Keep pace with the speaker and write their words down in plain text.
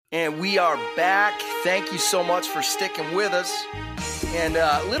And we are back. Thank you so much for sticking with us. And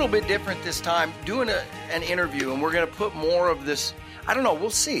a little bit different this time, doing an interview, and we're going to put more of this. I don't know. We'll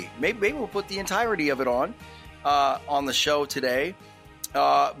see. Maybe we'll put the entirety of it on the show today.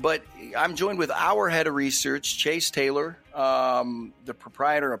 But I'm joined with our head of research, Chase Taylor, the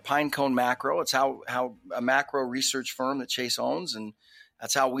proprietor of Pinecone Macro. It's how a macro research firm that Chase owns, and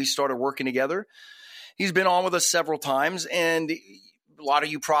that's how we started working together. He's been on with us several times, and a lot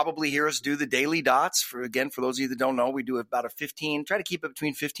of you probably hear us do the daily dots. For those of you that don't know, we do about try to keep it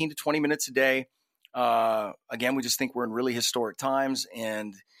between 15 to 20 minutes a day. Again, we just think we're in really historic times,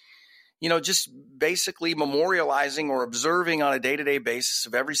 and just basically memorializing or observing on a day-to-day basis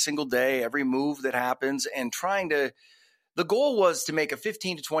of every single day, every move that happens, and the goal was to make a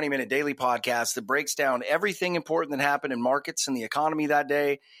 15 to 20 minute daily podcast that breaks down everything important that happened in markets and the economy that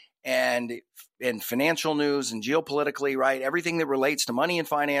day, and financial news and geopolitically, right? Everything that relates to money and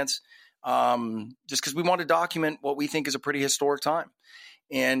finance, just because we want to document what we think is a pretty historic time.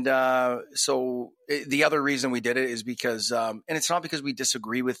 And so the other reason we did it is because, and it's not because we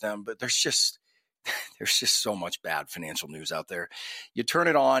disagree with them, but there's just so much bad financial news out there. You turn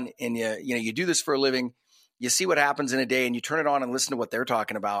it on and you do this for a living. You see what happens in a day, and you turn it on and listen to what they're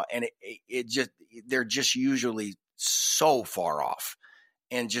talking about, and they're just usually so far off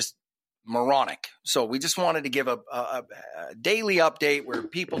and just moronic. So we just wanted to give a daily update where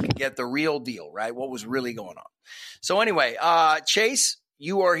people can get the real deal, right? What was really going on. So anyway, Chase,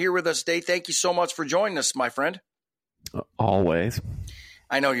 you are here with us today. Thank you so much for joining us, my friend. Always.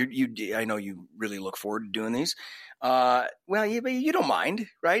 I know you really look forward to doing these. Well, but you don't mind,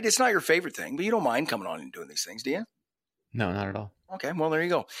 right? It's not your favorite thing, but you don't mind coming on and doing these things, do you? No, not at all. Okay, well, there you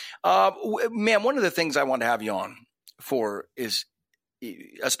go. Man, one of the things I wanted to have you on for is,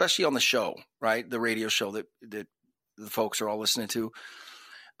 especially on the show, right? The radio show that the folks are all listening to.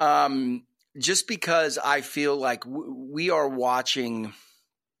 Just because I feel like we are watching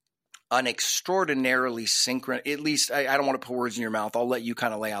an extraordinarily synchronous, at least I don't want to put words in your mouth. I'll let you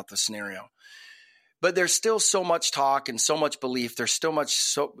kind of lay out the scenario. But there's still so much talk and so much belief. There's still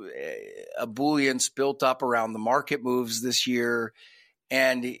much ebullience built up around the market moves this year.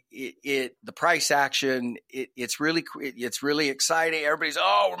 And the price action, it's really exciting. Everybody's,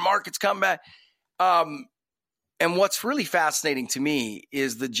 market's come back. And what's really fascinating to me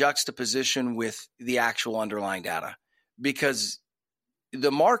is the juxtaposition with the actual underlying data, because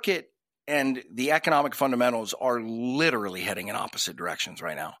the market and the economic fundamentals are literally heading in opposite directions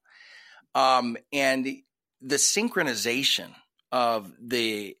right now. And the synchronization of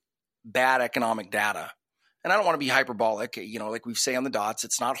the bad economic data, and I don't want to be hyperbolic, like we say on the dots,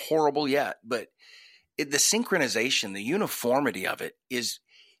 it's not horrible yet, but the synchronization, the uniformity of it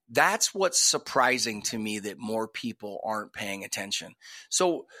that's what's surprising to me, that more people aren't paying attention.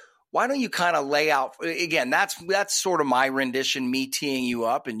 So why don't you kind of lay out, again, that's sort of my rendition, me teeing you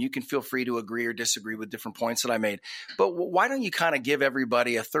up, and you can feel free to agree or disagree with different points that I made. But why don't you kind of give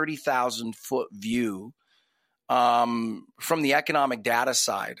everybody a 30,000 foot view from the economic data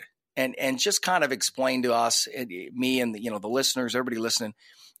side, and just kind of explain to us, me and the listeners, everybody listening,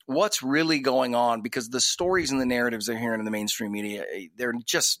 what's really going on, because the stories and the narratives they're hearing in the mainstream media, they're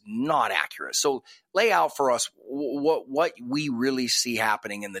just not accurate. So lay out for us what we really see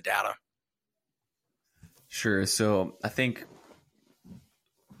happening in the data. Sure. So I think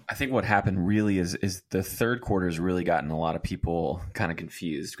what happened really is the third quarter has really gotten a lot of people kind of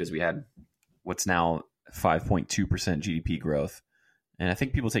confused, because we had what's now 5.2% GDP growth. And I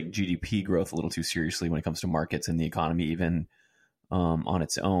think people take GDP growth a little too seriously when it comes to markets and the economy, even on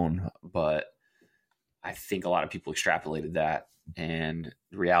its own. But I think a lot of people extrapolated that. And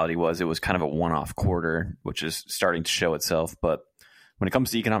the reality was it was kind of a one-off quarter, which is starting to show itself. But when it comes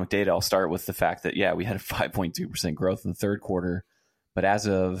to economic data, I'll start with the fact that, we had a 5.2% growth in the third quarter. But as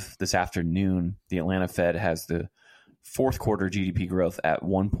of this afternoon, the Atlanta Fed has the fourth quarter GDP growth at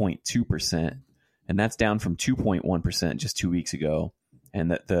 1.2%. And that's down from 2.1% just 2 weeks ago.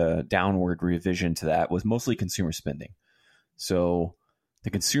 And that the downward revision to that was mostly consumer spending. So the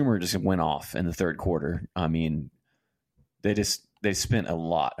consumer just went off in the third quarter. I mean, they spent a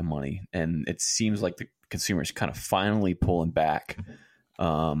lot of money, and it seems like the consumer is kind of finally pulling back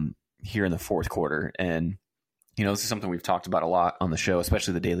here in the fourth quarter. And, this is something we've talked about a lot on the show,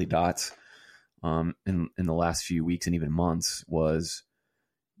 especially the daily dots in the last few weeks and even months, was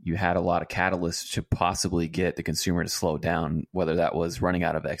you had a lot of catalysts to possibly get the consumer to slow down, whether that was running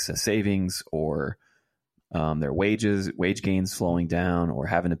out of excess savings or their wage gains slowing down or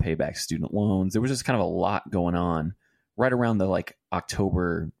having to pay back student loans. There was just kind of a lot going on right around the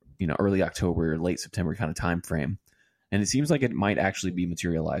October, early October, late September kind of time frame. And it seems like it might actually be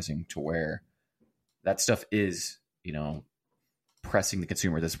materializing to where that stuff is, pressing the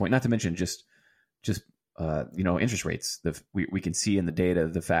consumer at this point. Not to mention just interest rates. We can see in the data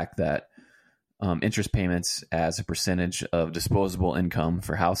the fact that interest payments as a percentage of disposable income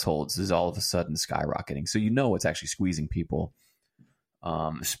for households is all of a sudden skyrocketing. So it's actually squeezing people,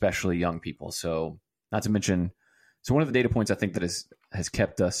 especially young people. So not to mention, one of the data points I think that has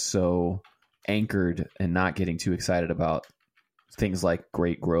kept us so anchored and not getting too excited about things like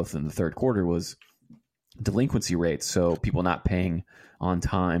great growth in the third quarter was delinquency rates. So people not paying on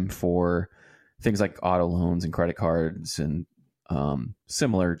time for things like auto loans and credit cards and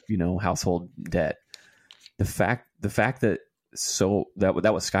similar, household debt. The fact that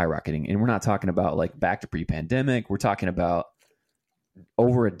that was skyrocketing, and we're not talking about like back to pre-pandemic. We're talking about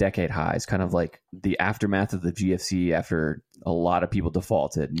over a decade highs, kind of like the aftermath of the GFC after a lot of people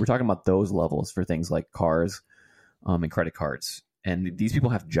defaulted. We're talking about those levels for things like cars and credit cards. And these people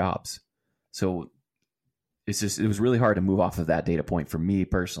have jobs. So it was really hard to move off of that data point for me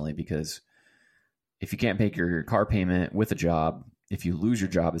personally, because if you can't make your car payment with a job, if you lose your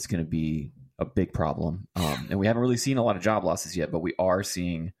job, it's going to be a big problem. And we haven't really seen a lot of job losses yet, but we are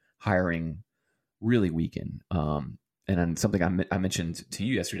seeing hiring really weaken. And then something I mentioned to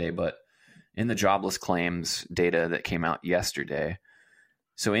you yesterday, but in the jobless claims data that came out yesterday,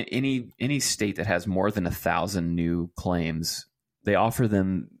 so in any state that has more than 1,000 new claims, they offer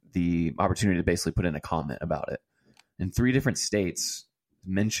them the opportunity to basically put in a comment about it. And 3 different states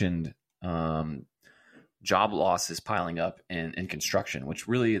mentioned job losses piling up in construction, which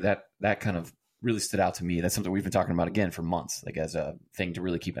really that kind of really stood out to me. That's something we've been talking about again for months, like as a thing to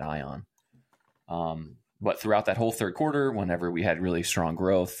really keep an eye on. But throughout that whole third quarter, whenever we had really strong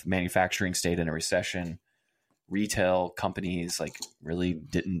growth, manufacturing stayed in a recession, retail companies like really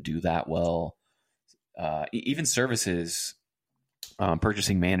didn't do that well. Even services,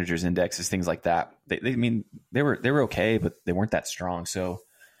 purchasing managers indexes, things like that. They were okay, but they weren't that strong. So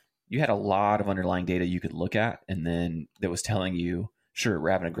you had a lot of underlying data you could look at, and then that was telling you, sure,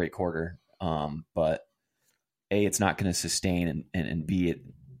 we're having a great quarter, but A, it's not going to sustain, and B,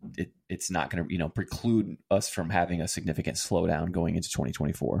 it's not going to preclude us from having a significant slowdown going into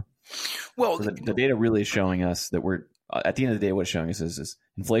 2024. Well, so the data really is showing us that we're at the end of the day, what it's showing us is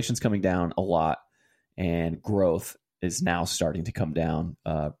inflation's coming down a lot, and growth is now starting to come down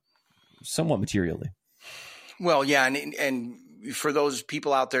somewhat materially. Well, yeah, and for those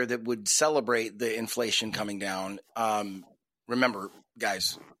people out there that would celebrate the inflation coming down, remember,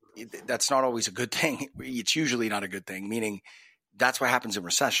 guys, that's not always a good thing. It's usually not a good thing, meaning that's what happens in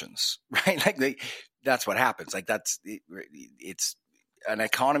recessions, right? Like that's what happens. Like it's an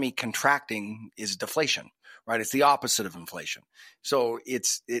economy contracting is deflation, right? It's the opposite of inflation. So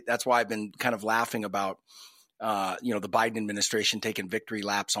that's why I've been kind of laughing about, the Biden administration taking victory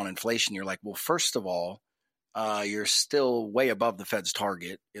laps on inflation. You're like, well, first of all, you're still way above the Fed's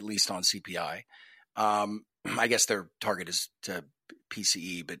target, at least on CPI. I guess their target is to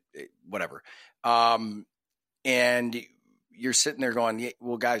PCE, but whatever. And you're sitting there going, yeah,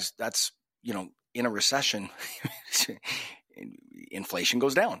 well, guys, that's, in a recession, inflation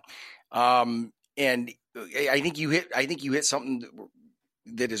goes down. And I think you hit something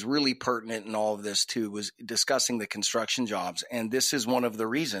that is really pertinent in all of this too, was discussing the construction jobs. And this is one of the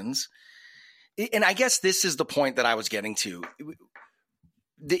reasons. And I guess this is the point that I was getting to.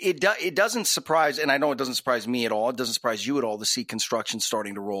 It doesn't surprise, and I know it doesn't surprise me at all. It doesn't surprise you at all to see construction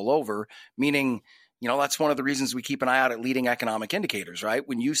starting to roll over, meaning, that's one of the reasons we keep an eye out at leading economic indicators, right?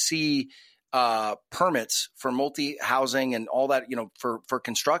 When you see permits for multi-housing and all that, for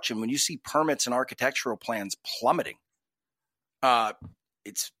construction, when you see permits and architectural plans plummeting,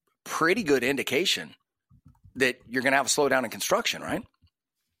 it's pretty good indication that you're going to have a slowdown in construction, right?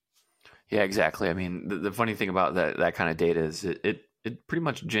 Yeah, exactly. I mean, the funny thing about that kind of data is it pretty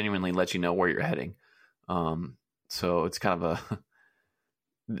much genuinely lets you know where you're heading. So it's kind of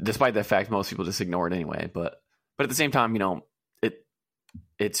despite the fact most people just ignore it anyway. But at the same time,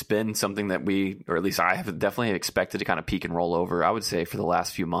 it's been something that we, or at least I have definitely expected to kind of peak and roll over, I would say, for the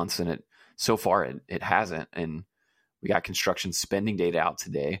last few months. And so far it hasn't. And we got construction spending data out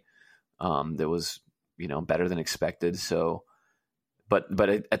today that was, better than expected. So, but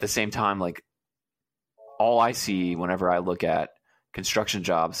at the same time, like all I see whenever I look at construction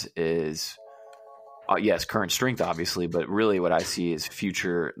jobs is, yes, current strength, obviously, but really what I see is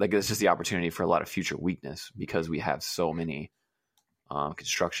future, like it's just the opportunity for a lot of future weakness because we have so many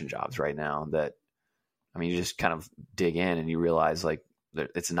construction jobs right now that, you just kind of dig in and you realize like that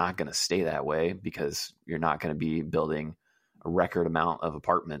it's not going to stay that way because you're not going to be building a record amount of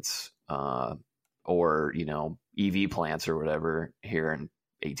apartments or, EV plants or whatever here in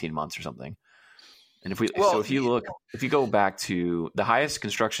 18 months or something. And if you go back to the highest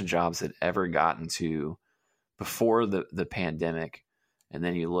construction jobs that ever gotten to before the pandemic, and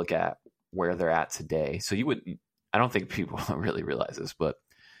then you look at where they're at today. So I don't think people really realize this, but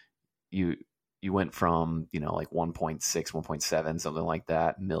you went from, like 1.6, 1.7, something like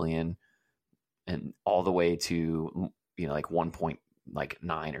that million, and all the way to, like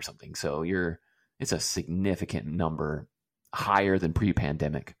 1.9 or something. So it's a significant number higher than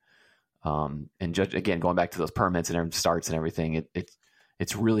pre-pandemic. And again, going back to those permits and starts and everything,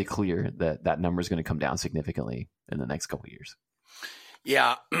 it's really clear that number is going to come down significantly in the next couple of years.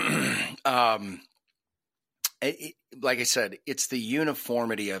 Yeah. Like I said, it's the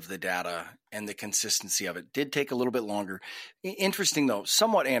uniformity of the data and the consistency of it. Did take a little bit longer. Interesting though,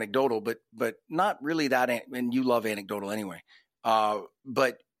 somewhat anecdotal, but not really that. And you love anecdotal anyway.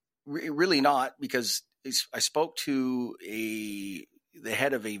 But really not, because I spoke to the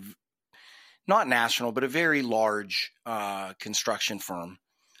head of a not national, but a very large construction firm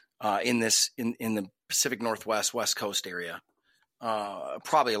in the Pacific Northwest, West Coast area.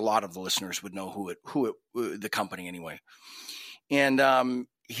 Probably a lot of the listeners would know the company anyway. And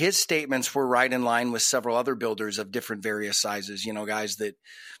his statements were right in line with several other builders of different various sizes, guys that,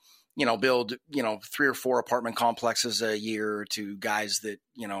 build, 3 or 4 apartment complexes a year, to guys that,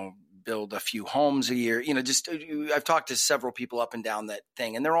 build a few homes a year. I've talked to several people up and down that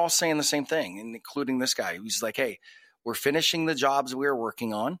thing, and they're all saying the same thing, including this guy who's like, hey, we're finishing the jobs we're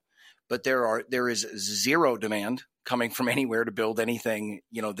working on, but there is zero demand coming from anywhere to build anything,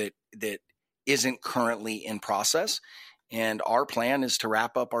 that isn't currently in process. And our plan is to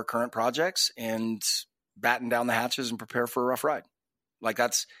wrap up our current projects and batten down the hatches and prepare for a rough ride. Like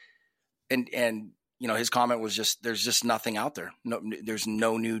that's, and his comment was just, there's just nothing out there. No, there's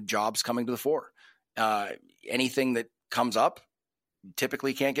no new jobs coming to the fore. Anything that comes up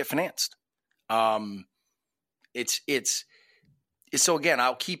typically can't get financed. So again,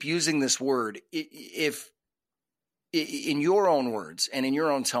 I'll keep using this word. If in your own words and in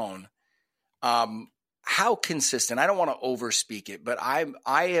your own tone, how consistent, I don't want to overspeak it, but I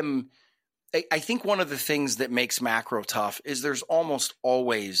think one of the things that makes macro tough is there's almost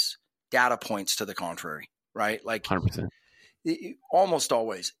always data points to the contrary, right? Like 100%. Almost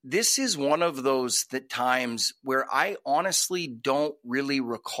always. This is one of those times where I honestly don't really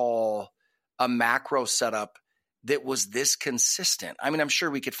recall a macro setup that was this consistent. I mean, I'm sure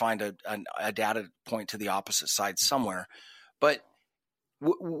we could find a data point to the opposite side somewhere, but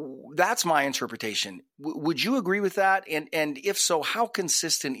that's my interpretation. Would you agree with that? And if so, how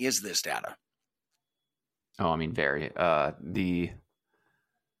consistent is this data? Oh, I mean, very.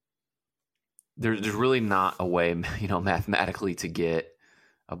 There's really not a way, mathematically to get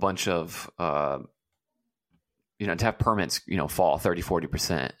a bunch of, to have permits, fall 30,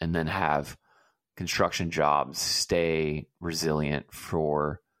 40% and then have construction jobs stay resilient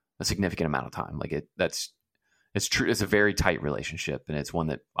for a significant amount of time. Like it's true. It's a very tight relationship, and it's one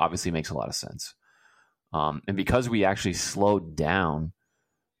that obviously makes a lot of sense. And because we actually slowed down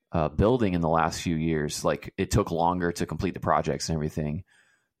building in the last few years, like it took longer to complete the projects and everything.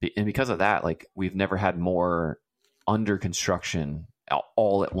 And because of that, like we've never had more under construction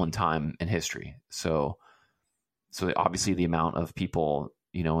all at one time in history. So obviously the amount of people,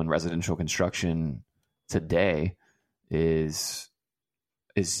 in residential construction today is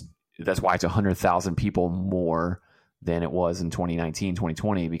that's why it's 100,000 people more than it was in 2019,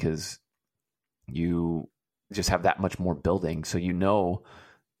 2020, because you just have that much more building. So,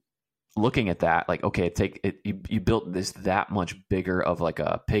 looking at that, like, okay, you built this that much bigger of like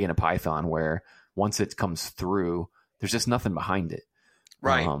a pig in a python, where once it comes through, there's just nothing behind it.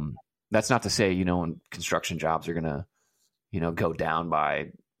 Right. That's not to say, construction jobs are going to, go down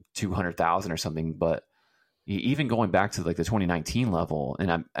by 200,000 or something, but even going back to like the 2019 level,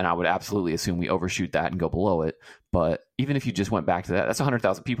 and I would absolutely assume we overshoot that and go below it. But even if you just went back to that, that's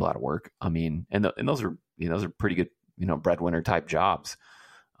 100,000 people out of work. I mean, and those are pretty good, breadwinner type jobs.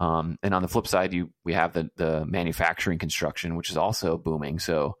 And on the flip side, we have the manufacturing construction, which is also booming.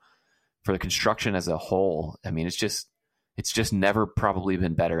 So for the construction as a whole, I mean, it's just never probably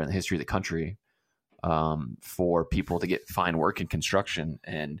been better in the history of the country for people to find work in construction.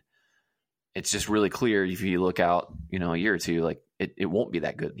 And it's just really clear if you look out, a year or two, like it won't be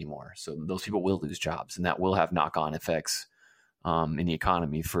that good anymore. So those people will lose jobs, and that will have knock-on effects in the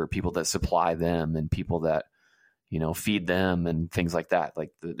economy for people that supply them and people that, feed them and things like that.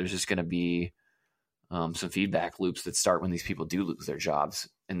 Like there's just going to be some feedback loops that start when these people do lose their jobs.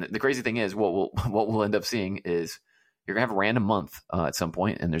 And the crazy thing is what we'll end up seeing is you're going to have a random month at some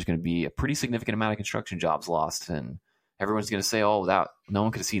point, and there's going to be a pretty significant amount of construction jobs lost, and everyone's going to say, "Oh, that no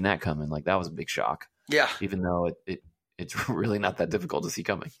one could have seen that coming." Like that was a big shock. Yeah, even though it's really not that difficult to see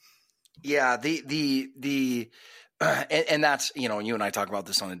coming. Yeah, and that's, you and I talk about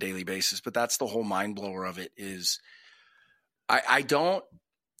this on a daily basis, but that's the whole mind blower of it is I don't,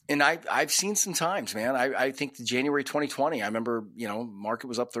 and I've seen some times, man. I think the January 2020, I remember, market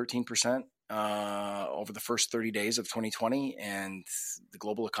was up 13% over the first 30 days of 2020, and the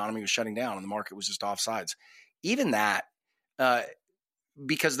global economy was shutting down, and the market was just offsides. Even that,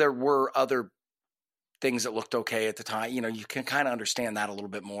 because there were other things that looked okay at the time, you can kind of understand that a little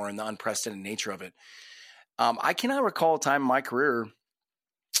bit more and the unprecedented nature of it. I cannot recall a time in my career,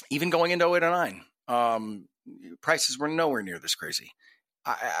 even going into 08 or 09, prices were nowhere near this crazy.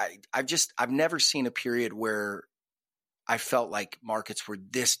 I've never seen a period where I felt like markets were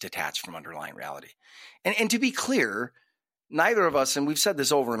this detached from underlying reality. And to be clear, neither of us, and we've said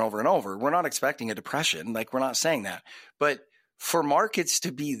this over and over and over, we're not expecting a depression. Like, we're not saying that. But for markets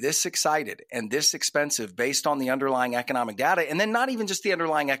to be this excited and this expensive based on the underlying economic data, and then not even just the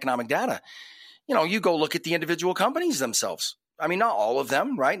underlying economic data, you go look at the individual companies themselves. I mean, not all of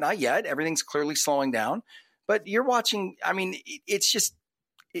them, right? Not yet. Everything's clearly slowing down. But you're watching, I mean, it's just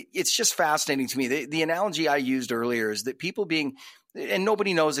fascinating to me. The analogy I used earlier is that people and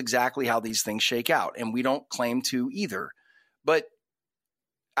nobody knows exactly how these things shake out, and we don't claim to either. But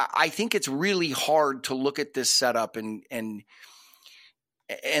I think it's really hard to look at this setup and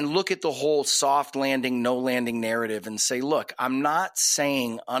look at the whole soft landing, no landing narrative and say, look, I'm not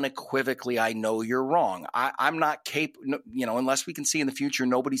saying unequivocally, I know you're wrong. I'm not capable, unless we can see in the future,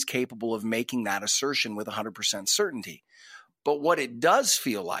 nobody's capable of making that assertion with 100% certainty. But what it does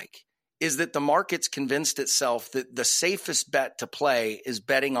feel like is that the market's convinced itself that the safest bet to play is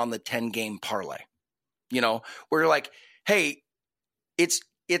betting on the 10-game parlay, where you're like, hey,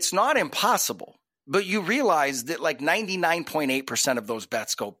 it's not impossible. But you realize that like 99.8% of those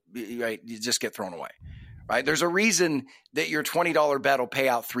bets go, right, you just get thrown away, right? There's a reason that your $20 bet will pay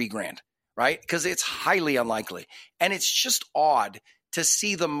out $3,000, right? Because it's highly unlikely. And it's just odd to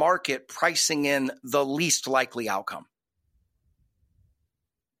see the market pricing in the least likely outcome.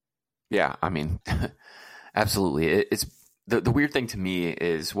 Yeah, I mean, absolutely. It's the weird thing to me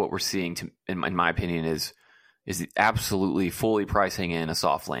is what we're seeing, in my opinion, is absolutely fully pricing in a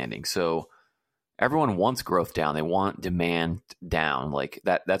soft landing. So everyone wants growth down. They want demand down. Like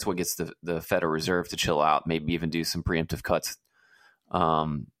that's what gets the Federal Reserve to chill out, maybe even do some preemptive cuts.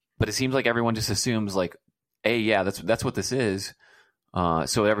 But it seems like everyone just assumes like, hey, yeah, that's what this is.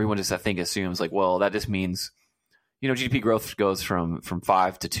 So everyone just, I think, assumes like, well, that just means, GDP growth goes from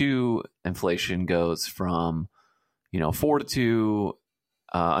 5 to 2, inflation goes from, 4 to 2,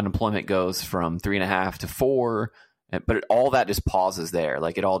 unemployment goes from 3.5 to 4. But all that just pauses there.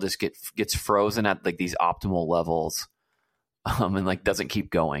 Like it all just gets frozen at like these optimal levels, and like doesn't keep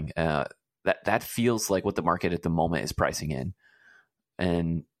going. That feels like what the market at the moment is pricing in,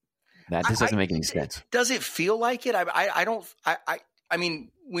 and that just doesn't make any sense. Does it feel like it? I don't. I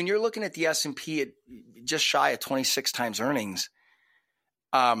mean, when you're looking at the S&P at just shy of 26 times earnings,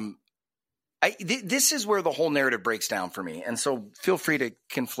 this is where the whole narrative breaks down for me. And so feel free to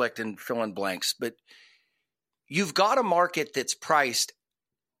conflict and fill in blanks, but you've got a market that's priced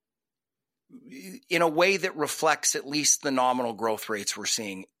in a way that reflects at least the nominal growth rates we're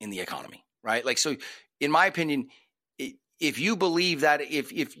seeing in the economy, right? Like, so in my opinion, if you believe that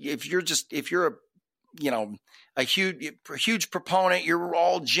if you're a huge proponent, you're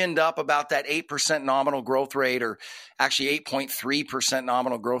all ginned up about that 8% nominal growth rate, or actually 8.3%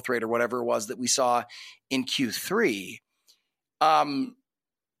 nominal growth rate, or whatever it was that we saw in Q3,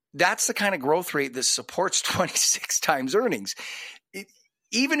 that's the kind of growth rate that supports 26 times earnings.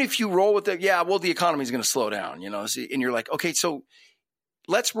 Even if you roll with the economy is going to slow down, and you're like, okay, so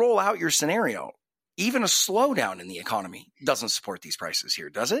let's roll out your scenario. Even a slowdown in the economy doesn't support these prices here,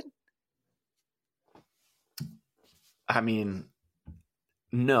 does it? I mean,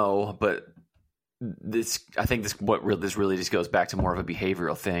 no, but I think this really just goes back to more of a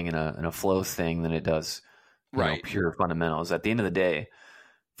behavioral thing and a flow thing than it does, pure fundamentals. At the end of the day,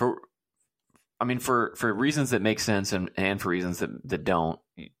 for reasons that make sense and for reasons that don't.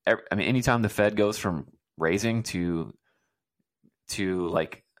 I mean, anytime the Fed goes from raising to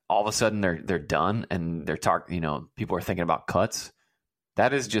like all of a sudden they're done and they're people are thinking about cuts,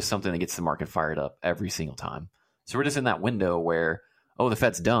 that is just something that gets the market fired up every single time. So we're just in that window where, the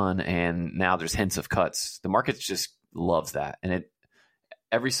Fed's done and now there's hints of cuts. The market just loves that, and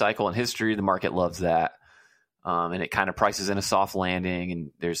every cycle in history, the market loves that. And it kind of prices in a soft landing,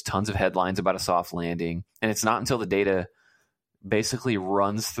 and there's tons of headlines about a soft landing. And it's not until the data basically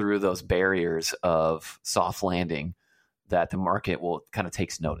runs through those barriers of soft landing that the market will kind of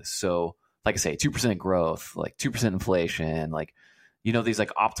takes notice. So like I say, 2% growth, like 2% inflation, like, these like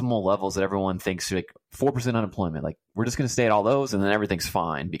optimal levels that everyone thinks, like 4% unemployment, like we're just going to stay at all those and then everything's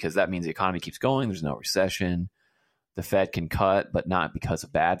fine, because that means the economy keeps going. There's no recession. The Fed can cut, but not because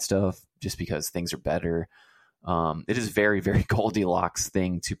of bad stuff, just because things are better. It is very, very Goldilocks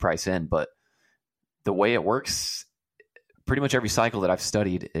thing to price in, but the way it works, pretty much every cycle that I've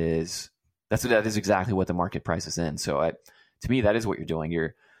studied that is exactly what the market prices in. So to me, that is what you're doing.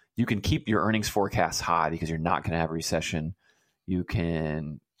 You can keep your earnings forecasts high because you're not going to have a recession. You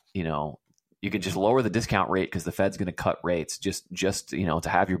can just lower the discount rate because the Fed's going to cut rates just to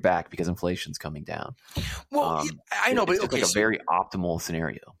have your back because inflation's coming down. Well, I know, but it's like a very optimal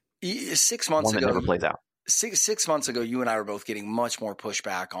scenario. 6 months one that ago, never plays out. 6 months ago, you and I were both getting much more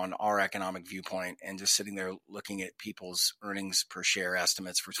pushback on our economic viewpoint and just sitting there looking at people's earnings per share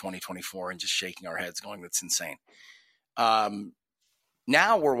estimates for 2024 and just shaking our heads going, that's insane.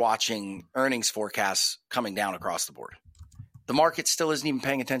 Now we're watching earnings forecasts coming down across the board. The market still isn't even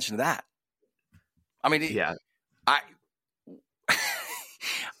paying attention to that. I mean, yeah,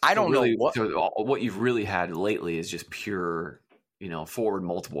 I don't know what you've really had lately is just pure, forward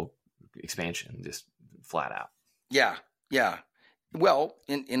multiple expansion, just flat out. Yeah. Well,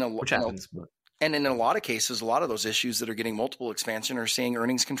 which happens, and in a lot of cases, a lot of those issues that are getting multiple expansion are seeing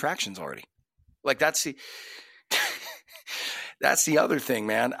earnings contractions already. Like that's the other thing,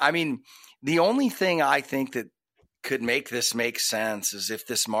 man. I mean, the only thing I think that could make this make sense is if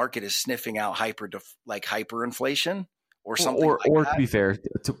this market is sniffing out hyperinflation or something. Or to be fair,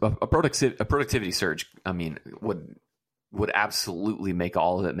 a productivity surge, I mean, would absolutely make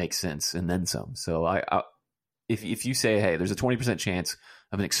all of it make sense and then some. So if you say, hey, there's a 20% chance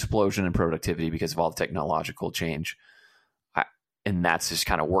of an explosion in productivity because of all the technological change, and that's just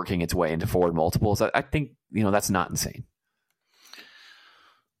kind of working its way into forward multiples, I think that's not insane.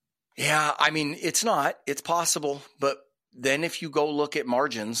 Yeah, I mean, it's not. It's possible. But then if you go look at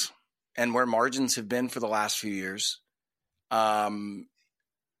margins and where margins have been for the last few years, what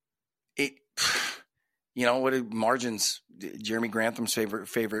are margins? Jeremy Grantham's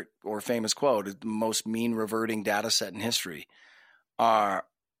favorite or famous quote, the most mean reverting data set in history.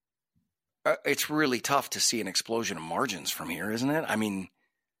 It's really tough to see an explosion of margins from here, isn't it? I mean,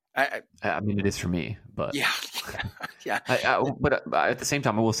 it is for me, but yeah. But at the same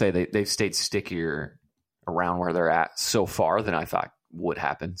time, I will say they've stayed stickier around where they're at so far than I thought would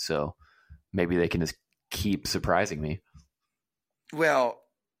happen. So maybe they can just keep surprising me. Well,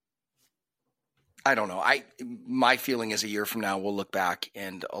 I don't know. My feeling is a year from now, we'll look back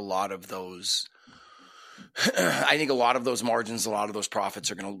and a lot of those. I think a lot of those margins, a lot of those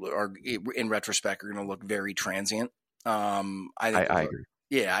profits are in retrospect, are going to look very transient. I agree.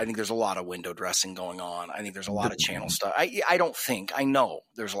 Yeah, I think there's a lot of window dressing going on. I think there's a lot of channel stuff. I know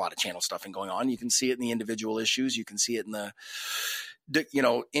there's a lot of channel stuffing going on. You can see it in the individual issues. You can see it in the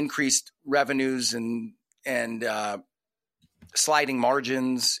increased revenues and sliding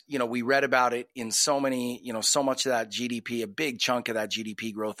margins. We read about it in so many, so much of that GDP, a big chunk of that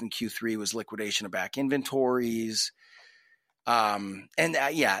GDP growth in Q3 was liquidation of back inventories. That's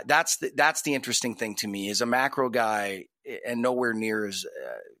the interesting thing to me as a macro guy, and nowhere near as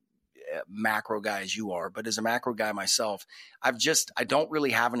macro guy as you are, but as a macro guy myself, I don't really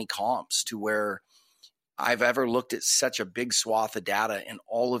have any comps to where I've ever looked at such a big swath of data and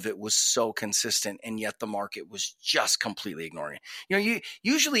all of it was so consistent, and yet the market was just completely ignoring it.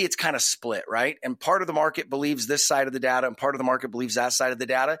 Usually it's kind of split, right? And part of the market believes this side of the data and part of the market believes that side of the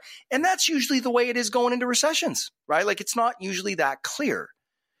data. And that's usually the way it is going into recessions, right? Like it's not usually that clear.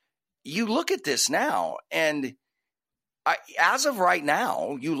 You look at this now and as of right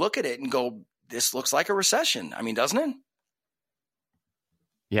now, you look at it and go, this looks like a recession. I mean, doesn't it?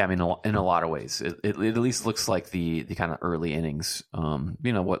 Yeah, I mean, in a lot of ways, it at least looks like the kind of early innings. What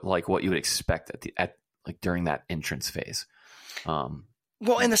you would expect at during that entrance phase.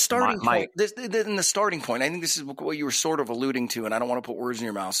 Well, in the starting point, in the starting point, I think this is what you were sort of alluding to, and I don't want to put words in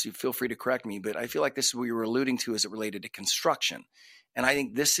your mouth, so you feel free to correct me, but I feel like this is what you were alluding to as it related to construction. And I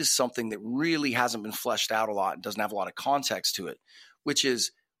think this is something that really hasn't been fleshed out a lot and doesn't have a lot of context to it, which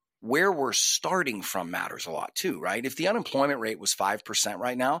is where we're starting from matters a lot too, right? If the unemployment rate was 5%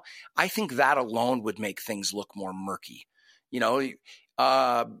 right now, I think that alone would make things look more murky. If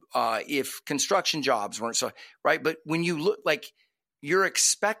construction jobs weren't so, right? But when you look like you're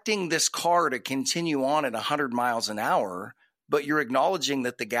expecting this car to continue on at 100 miles an hour, but you're acknowledging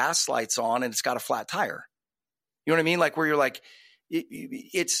that the gas light's on and it's got a flat tire. You know what I mean? Like where you're like,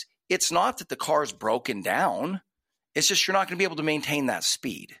 it's not that the car's broken down. It's just you're not going to be able to maintain that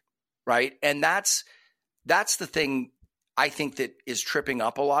speed, right? And that's the thing I think that is tripping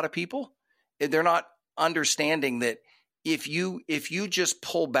up a lot of people. They're not understanding that if you just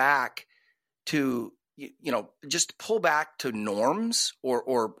pull back to just pull back to norms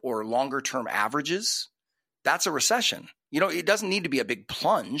or longer term averages, that's a recession. It doesn't need to be a big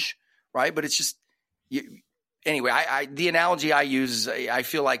plunge, right? But it's just anyway. The analogy I use is I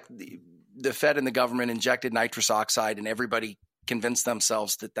feel like the Fed and the government injected nitrous oxide, and everybody convinced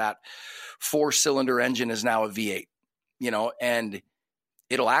themselves that 4-cylinder engine is now a V8. And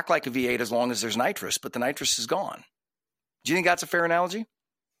it'll act like a V8 as long as there's nitrous, but the nitrous is gone. Do you think that's a fair analogy?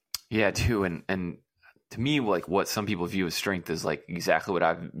 Yeah, I do. And to me, like what some people view as strength is like exactly what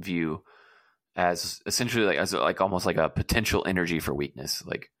I view as essentially like almost like a potential energy for weakness.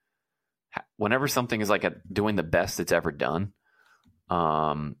 Like whenever something is like doing the best it's ever done,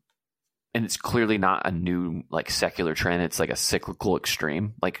 and it's clearly not a new like secular trend. It's like a cyclical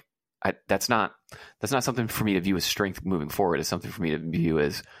extreme. Like that's not something for me to view as strength moving forward. It's something for me to view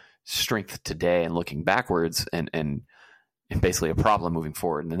as strength today and looking backwards and basically a problem moving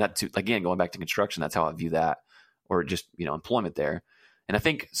forward. And then that too, again, going back to construction, that's how I view that, or just, employment there. And I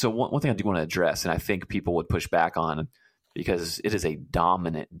think, so one thing I do want to address, and I think people would push back on because it is a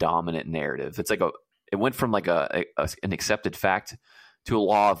dominant narrative. It's like it went from like an accepted fact to a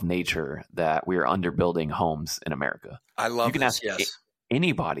law of nature that we are underbuilding homes in America. I love you can this, ask yes.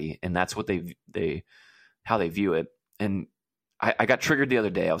 Anybody, and that's what how they view it. And I got triggered the other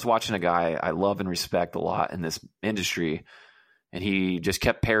day. I was watching a guy I love and respect a lot in this industry, and he just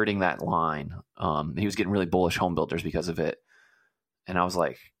kept parroting that line. He was getting really bullish home builders because of it. And I was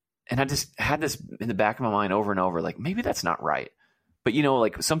like, and I just had this in the back of my mind over and over, like, maybe that's not right. But,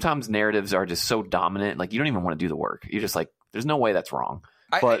 like sometimes narratives are just so dominant, like you don't even want to do the work. You're just like, there's no way that's wrong.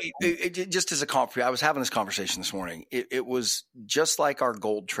 But just as a comp, I was having this conversation this morning. It was just like our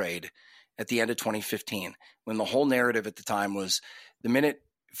gold trade at the end of 2015, when the whole narrative at the time was the minute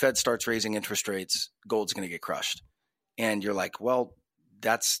Fed starts raising interest rates, gold's going to get crushed. And you're like, well,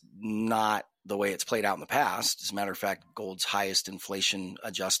 that's not the way it's played out in the past. As a matter of fact, gold's highest inflation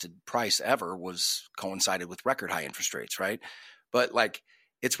adjusted price ever coincided with record high interest rates, right? But like,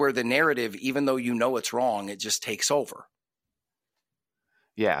 it's where the narrative, even though it's wrong, it just takes over.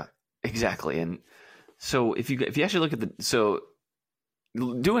 Yeah, exactly. And so if you actually look at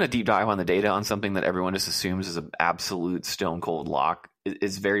doing a deep dive on the data on something that everyone just assumes is an absolute stone cold lock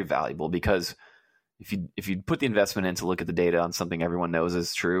is very valuable, because if you put the investment in to look at the data on something everyone knows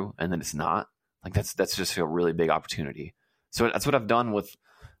is true and then it's not, like that's just a really big opportunity. So that's what I've done with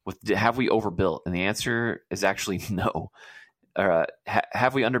have we overbuilt? And the answer is actually no.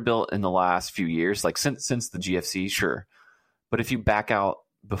 Have we underbuilt in the last few years? Like since the GFC, sure. But if you back out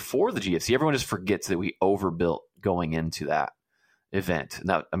before the GFC, everyone just forgets that we overbuilt going into that event.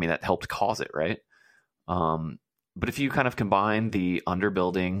 Now, I mean, that helped cause it, right? But if you kind of combine the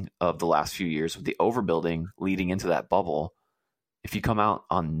underbuilding of the last few years with the overbuilding leading into that bubble, if you come out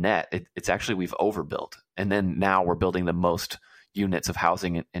on net, it's actually we've overbuilt. And then now we're building the most units of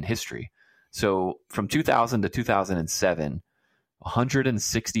housing in history. So from 2000 to 2007,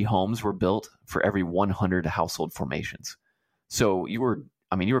 160 homes were built for every 100 household formations. So you were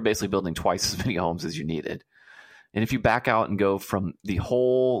basically building twice as many homes as you needed. And if you back out and go from the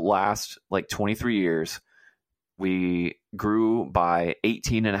whole last like 23 years, we grew by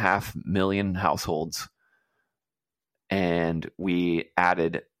 18.5 million households, and we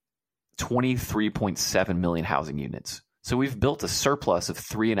added 23.7 million housing units. So we've built a surplus of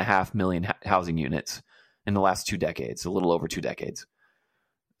 3.5 million housing units in the last 2 decades, a little over 2 decades.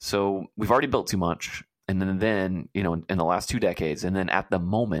 So we've already built too much. And then in the last 2 decades, and then at the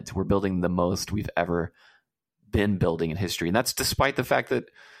moment, we're building the most we've ever been building in history. And that's despite the fact that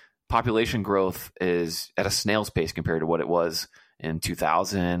population growth is at a snail's pace compared to what it was in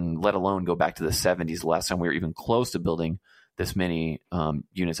 2000, let alone go back to the 70s, last time we were even close to building this many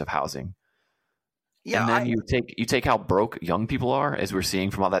units of housing. Yeah, and then you take how broke young people are, as we're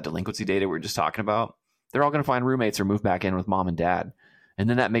seeing from all that delinquency data we were just talking about. They're all going to find roommates or move back in with mom and dad. And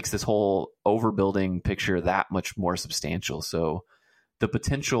then that makes this whole overbuilding picture that much more substantial. So the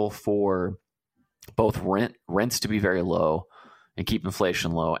potential for both rents to be very low and keep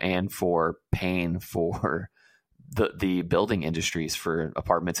inflation low, and for pain for the building industries for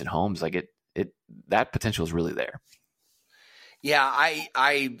apartments and homes, like it that potential is really there. Yeah,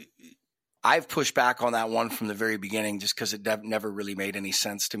 I've pushed back on that one from the very beginning, just because it never really made any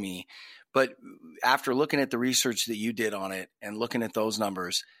sense to me. But after looking at the research that you did on it and looking at those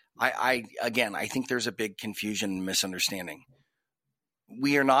numbers, I think there's a big confusion and misunderstanding.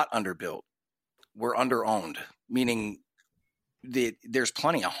 We are not underbuilt. We're underowned, meaning there's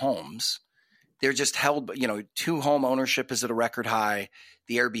plenty of homes. They're just held, 2 home ownership is at a record high,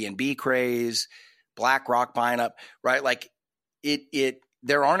 the Airbnb craze, BlackRock buying up, right? Like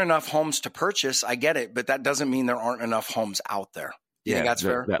there aren't enough homes to purchase. I get it, but that doesn't mean there aren't enough homes out there. Do you think that's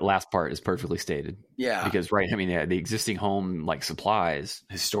fair? That last part is perfectly stated. Yeah. Because, right, I mean, the existing home supply is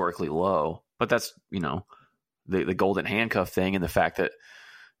historically low, but that's, the golden handcuff thing, and the fact that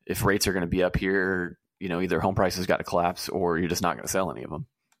if rates are going to be up here, either home prices got to collapse or you're just not going to sell any of them.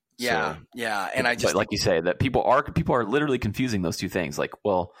 Yeah. So, yeah. And but like you say, that people are literally confusing those two things. Like,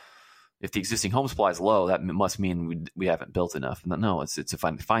 well, if the existing home supply is low, that must mean we haven't built enough. No, it's a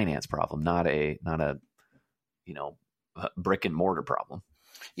finance problem, not a brick and mortar problem.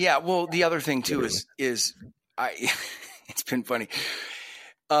 Yeah. Well, the other thing too is it's been funny.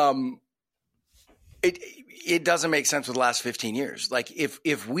 It doesn't make sense with the last 15 years. Like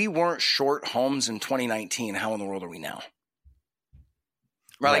if we weren't short homes in 2019, how in the world are we now?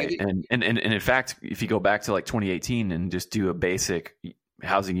 Right. And in fact, if you go back to 2018 and just do a basic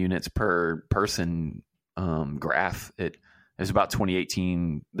housing units per person graph, it was about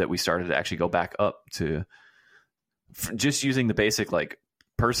 2018 that we started to actually go back up to just using the basic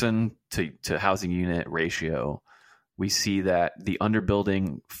person to housing unit ratio. We see that the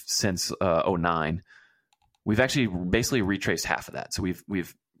underbuilding since 2009, we've actually basically retraced half of that. So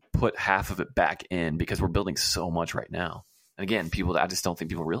we've put half of it back in because we're building so much right now. And again, I just don't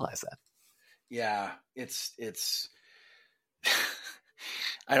think people realize that. Yeah, it's.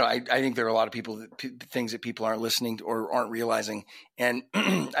 I think there are a lot of things that people aren't listening to or aren't realizing, and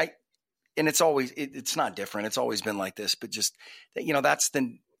it's not different. It's always been like this, but just that,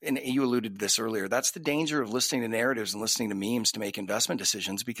 and you alluded to this earlier. That's the danger of listening to narratives and listening to memes to make investment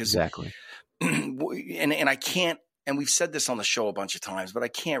decisions, because exactly. And I can't, and we've said this on the show a bunch of times, but I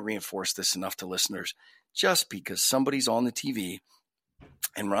can't reinforce this enough to listeners. Just because somebody's on the TV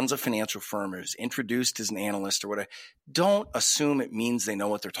and runs a financial firm or is introduced as an analyst or whatever, don't assume it means they know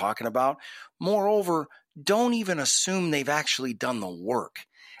what they're talking about. Moreover, don't even assume they've actually done the work.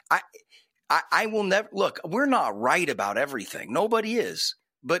 I will never look. We're not right about everything. Nobody is.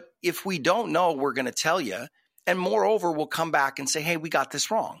 But if we don't know, we're going to tell you. And moreover, we'll come back and say, hey, we got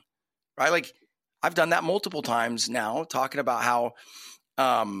this wrong. Right? Like I've done that multiple times now, talking about how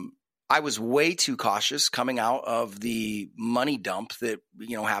I was way too cautious coming out of the money dump that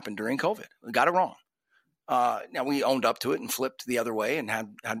happened during COVID. We got it wrong. Now we owned up to it and flipped the other way and had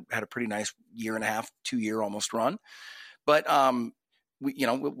a pretty nice 1.5, 2-year almost run. But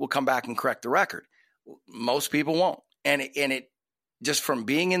we'll come back and correct the record. Most people won't. And it just from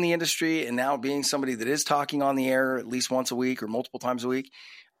being in the industry and now being somebody that is talking on the air at least once a week or multiple times a week,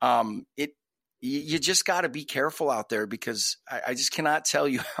 you just got to be careful out there, because I just cannot tell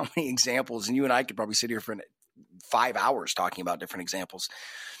you how many examples, and you and I could probably sit here for 5 hours talking about different examples,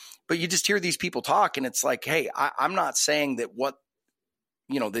 but you just hear these people talk and it's like, hey, I'm not saying that what,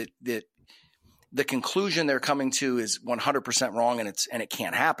 the conclusion they're coming to is 100% wrong and it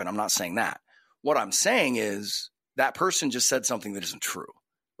can't happen. I'm not saying that. What I'm saying is that person just said something that isn't true.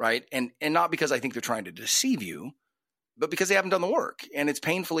 Right. And not because I think they're trying to deceive you, but because they haven't done the work, and it's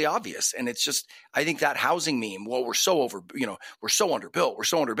painfully obvious. And it's just, I think that housing meme, well, we're so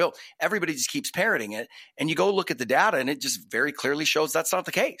underbuilt. Everybody just keeps parroting it. And you go look at the data and it just very clearly shows that's not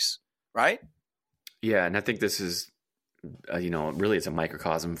the case. Right. Yeah. And I think this is, really it's a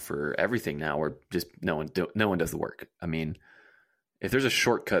microcosm for everything now, where just no one does the work. I mean, if there's a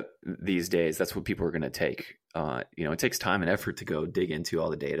shortcut these days, that's what people are going to take. It takes time and effort to go dig into all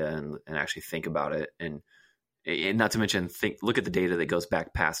the data and actually think about it. And not to mention look at the data that goes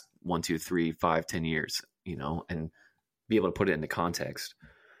back past 1, 2, 3, 5, 10 years, and be able to put it into context.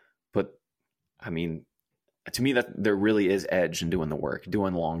 But I mean, to me, that there really is edge in doing the work,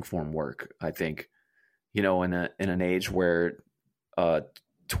 doing long form work. I think, in an age where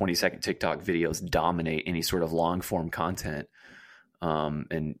 20-second TikTok videos dominate any sort of long form content,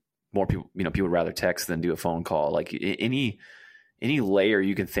 and more people, people would rather text than do a phone call. Like any layer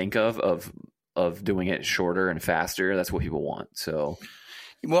you can think of doing it shorter and faster, that's what people want. So,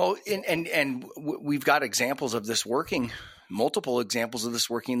 well, and we've got examples of this working, multiple examples of this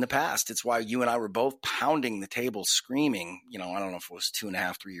working in the past. It's why you and I were both pounding the table, screaming, I don't know if it was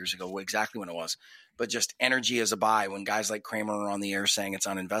 2.5, 3 years ago, exactly when it was, but just energy as a buy when guys like Kramer are on the air saying it's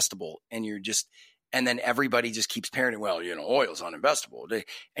uninvestable, and then everybody just keeps parroting, well, oil's uninvestable.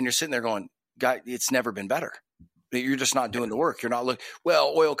 And you're sitting there going, God, it's never been better. You're just not doing the work. You're not looking.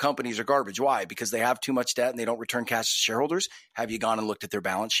 Well, oil companies are garbage. Why? Because they have too much debt and they don't return cash to shareholders. Have you gone and looked at their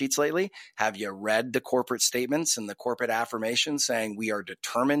balance sheets lately? Have you read the corporate statements and the corporate affirmations saying we are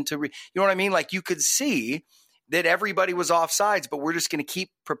determined to? You know what I mean? Like, you could see that everybody was off sides, but we're just going to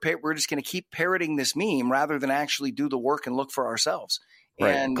keep We're just going to keep parroting this meme rather than actually do the work and look for ourselves.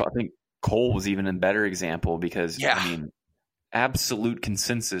 Right. And I think coal was even a better example because, yeah. I mean, absolute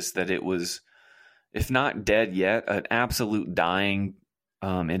consensus that it was, if not dead yet, an absolute dying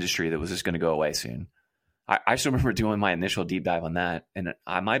industry that was just going to go away soon. I still remember doing my initial deep dive on that, and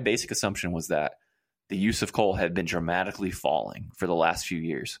my basic assumption was that the use of coal had been dramatically falling for the last few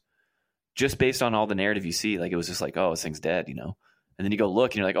years, just based on all the narrative you see. Like, it was just like, oh, this thing's dead, you know? And then you go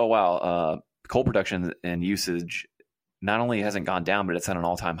look and you're like, oh, wow, coal production and usage not only hasn't gone down, but it's at an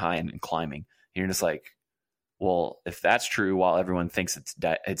all-time high and climbing. And you're just like, well, if that's true, while everyone thinks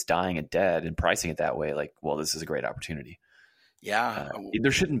it's dying and dead and pricing it that way, like, well, this is a great opportunity. Yeah.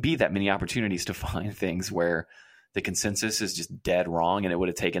 There shouldn't be that many opportunities to find things where the consensus is just dead wrong, and it would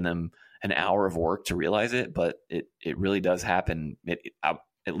have taken them an hour of work to realize it, but it really does happen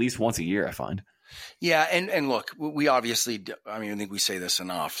at least once a year, I find. Yeah. And look, we obviously, I mean, I think we say this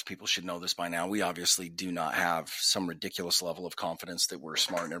enough. People should know this by now. We obviously do not have some ridiculous level of confidence that we're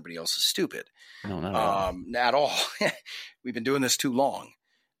smart and everybody else is stupid. No, not at all. At all. We've been doing this too long.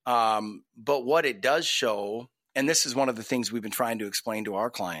 But what it does show, and this is one of the things we've been trying to explain to our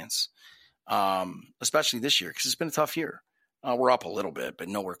clients, especially this year, because it's been a tough year. We're up a little bit, but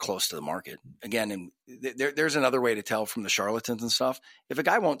nowhere close to the market. Again, and there's another way to tell from the charlatans and stuff. If a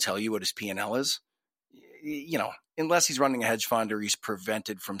guy won't tell you what his P&L is, you know, unless he's running a hedge fund or he's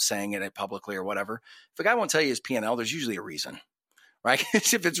prevented from saying it publicly or whatever, if a guy won't tell you his P&L, there's usually a reason, right?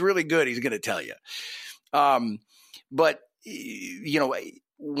 If it's really good, he's going to tell you. But you know,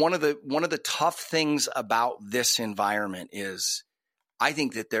 one of the tough things about this environment is, I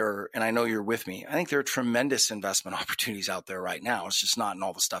think that and I know you're with me, I think there are tremendous investment opportunities out there right now. It's just not in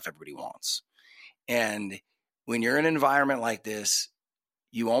all the stuff everybody wants. And when you're in an environment like this,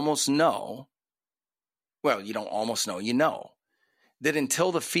 you almost know, well, you don't almost know, you know that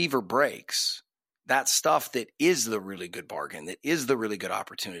until the fever breaks, that stuff that is the really good bargain, that is the really good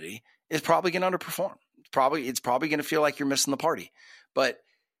opportunity, is probably going to underperform. It's probably going to feel like you're missing the party. But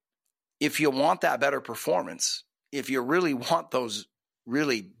if you want that better performance, if you really want those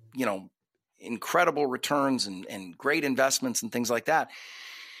really, you know, incredible returns and great investments and things like that,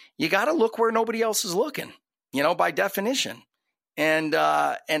 you got to look where nobody else is looking, you know, by definition. And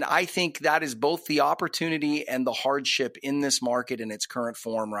I think that is both the opportunity and the hardship in this market in its current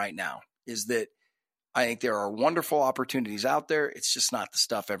form right now, is that I think there are wonderful opportunities out there. It's just not the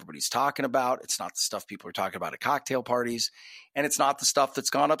stuff everybody's talking about. It's not the stuff people are talking about at cocktail parties. And it's not the stuff that's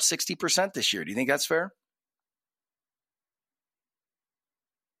gone up 60% this year. Do you think that's fair?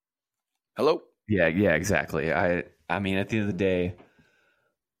 Hello? Yeah, exactly. I mean, at the end of the day,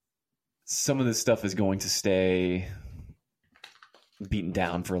 some of this stuff is going to stay beaten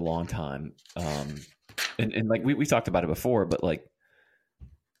down for a long time. And like we talked about it before, but like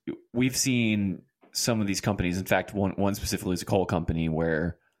we've seen some of these companies, in fact, one specifically is a coal company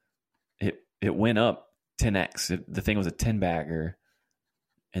where it went up 10x. The thing was a 10-bagger.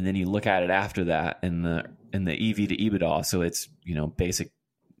 And then you look at it after that and the EV to EBITDA, so it's, you know, basic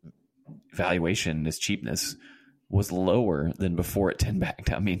valuation, this cheapness was lower than before it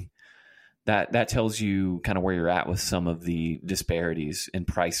 10-bagged. I mean, that tells you kind of where you're at with some of the disparities in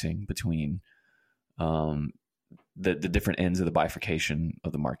pricing between the different ends of the bifurcation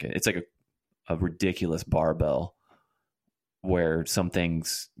of the market. It's like a ridiculous barbell where some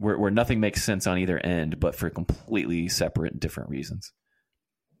things where nothing makes sense on either end, but for completely separate and different reasons.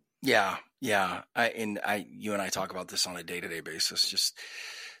 Yeah. You and I talk about this on a day-to-day basis, just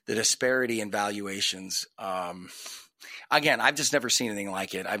the disparity in valuations. Again, I've just never seen anything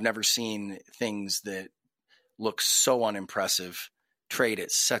like it. I've never seen things that look so unimpressive trade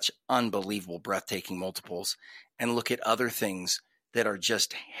at such unbelievable, breathtaking multiples, and look at other things that are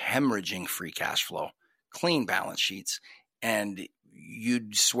just hemorrhaging free cash flow, clean balance sheets, and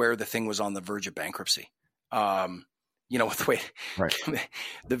you'd swear the thing was on the verge of bankruptcy. You know, with the way right.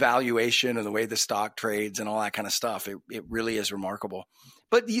 the valuation and the way the stock trades and all that kind of stuff, it really is remarkable.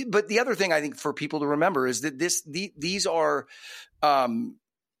 But the other thing I think for people to remember is that these are,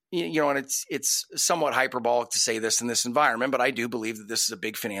 you know, and it's somewhat hyperbolic to say this in this environment, but I do believe that this is a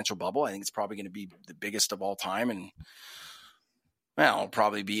big financial bubble. I think it's probably going to be the biggest of all time, and well, it'll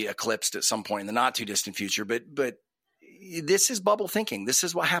probably be eclipsed at some point in the not too distant future. But this is bubble thinking. This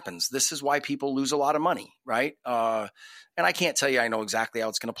is what happens. This is why people lose a lot of money, right? And I can't tell you I know exactly how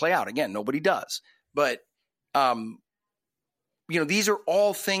it's going to play out. Again, nobody does. But These are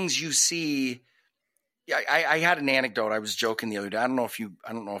all things you see. I had an anecdote. I was joking the other day. I don't know if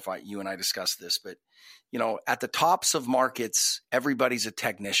you and I discussed this, but at the tops of markets, everybody's a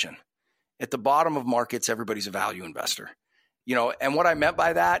technician. At the bottom of markets, everybody's a value investor. And what I meant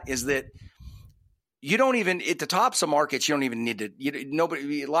by that is that you don't even, at the tops of markets, you don't even need to,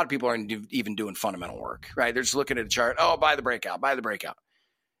 a lot of people aren't even doing fundamental work, right? They're just looking at a chart. Oh, buy the breakout.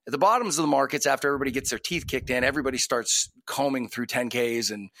 At the bottoms of the markets, after everybody gets their teeth kicked in, everybody starts combing through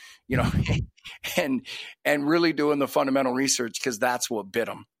 10Ks and, and really doing the fundamental research because that's what bit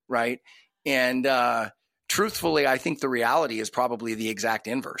them, right? And truthfully, I think the reality is probably the exact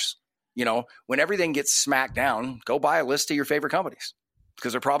inverse. When everything gets smacked down, go buy a list of your favorite companies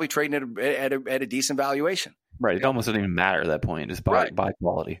because they're probably trading at a decent valuation. Right. It almost doesn't even matter at that point. Just buy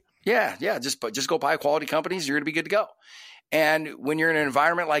quality. Yeah. Just go buy quality companies. You're going to be good to go. And when you're in an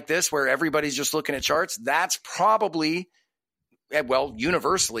environment like this where everybody's just looking at charts, that's probably, well,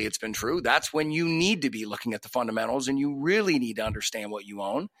 universally it's been true. That's when you need to be looking at the fundamentals and you really need to understand what you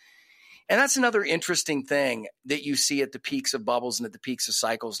own. And that's another interesting thing that you see at the peaks of bubbles and at the peaks of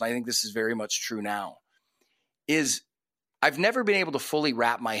cycles. And I think this is very much true now, is I've never been able to fully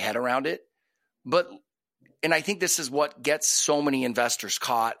wrap my head around it. And I think this is what gets so many investors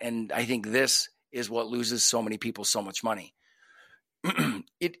caught. And I think this is what loses so many people so much money.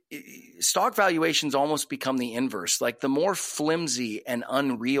 Stock valuations almost become the inverse. Like the more flimsy and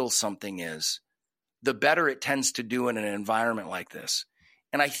unreal something is, the better it tends to do in an environment like this.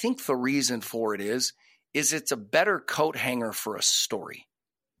 And I think the reason for it is it's a better coat hanger for a story,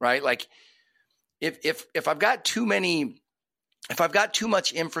 right? Like if I've got too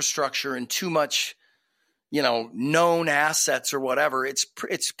much infrastructure and too much, known assets or whatever, it's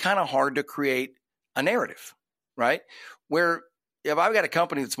kind of hard to create a narrative, right? Where if I've got a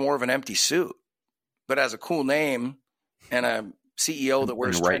company that's more of an empty suit, but has a cool name and a CEO that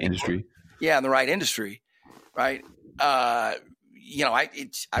wears in the right industry, in the right industry, right?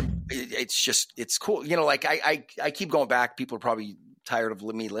 It's cool. Like I keep going back. People are probably tired of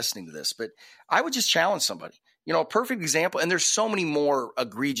me listening to this, but I would just challenge somebody. A perfect example, and there's so many more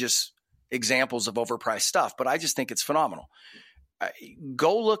egregious examples of overpriced stuff, but I just think it's phenomenal.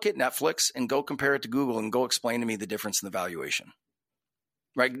 Go look at Netflix and go compare it to Google and go explain to me the difference in the valuation.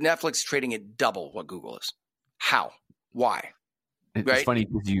 Right? Netflix is trading at double what Google is. How? Why? It's funny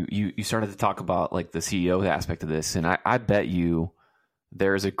because you started to talk about like the CEO aspect of this, and I bet you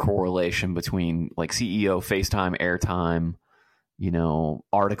there's a correlation between like CEO FaceTime, airtime,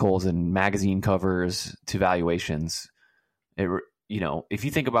 articles and magazine covers to valuations. If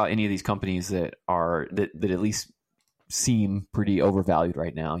you think about any of these companies that at least seem pretty overvalued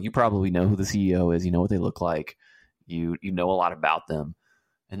right now, you probably know who the CEO is, you know what they look like, you know a lot about them.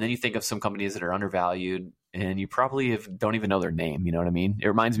 And then you think of some companies that are undervalued and you probably don't even know their name. You know what I mean? It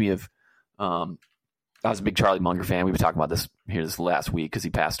reminds me of, I was a big Charlie Munger fan. We've been talking about this last week because he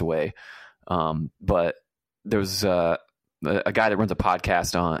passed away. But there's a guy that runs a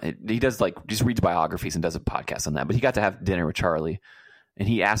podcast on it. He does just reads biographies and does a podcast on that. But he got to have dinner with Charlie and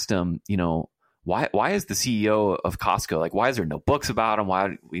he asked him, why is the CEO of Costco, like, why is there no books about him?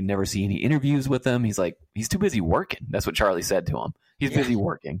 Why we never see any interviews with him? He's like, he's too busy working. That's what Charlie said to him. He's busy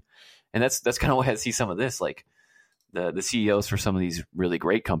working. And that's kind of why I see some of this, like the CEOs for some of these really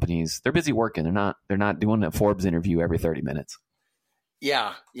great companies, they're busy working. They're not doing a Forbes interview every 30 minutes.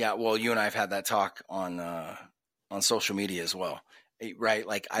 Yeah. Yeah. Well, you and I have had that talk on social media as well. Right.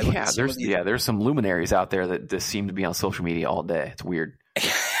 Like there's some luminaries out there that just seem to be on social media all day. It's weird.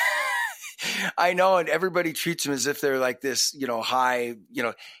 I know. And everybody treats them as if they're like this, high,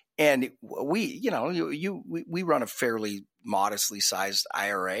 and we run a fairly modestly sized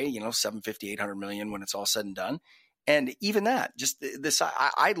IRA, 750, 800 million when it's all said and done. And even that, just this,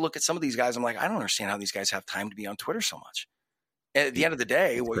 I look at some of these guys, I'm like, I don't understand how these guys have time to be on Twitter so much. And at the end of the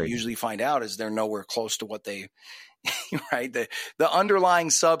day, what you usually find out is they're nowhere close to what they, right? The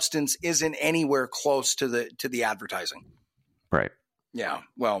underlying substance isn't anywhere close to the advertising. Right. Yeah.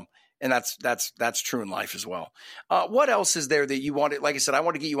 Well, and that's true in life as well. What else is there that you wanted? Like I said, I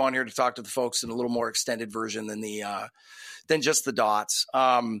want to get you on here to talk to the folks in a little more extended version than just the dots.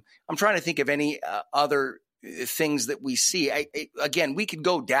 I'm trying to think of any other things that we see. Again, we could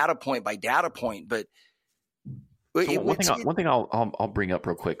go data point by data point, but one thing I'll bring up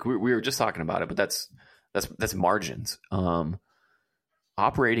real quick. We were just talking about it, but that's margins.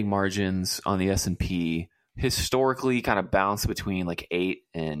 Operating margins on the S&P historically kind of bounce between like 8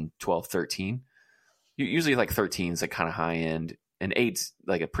 and 12, 13. Usually like 13 is like kind of high end, and 8's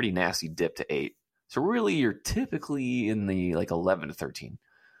like a pretty nasty dip to 8. So really you're typically in the like 11 to 13.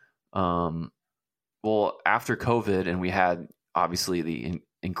 Well, after COVID, and we had obviously the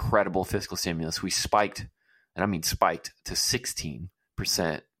incredible fiscal stimulus, we spiked, and I mean spiked to 16%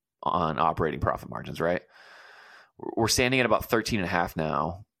 on operating profit margins, right? We're standing at about 13.5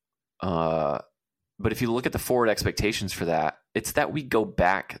 now. But if you look at the forward expectations for that, it's that we go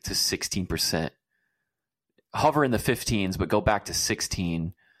back to 16%, hover in the 15s, but go back to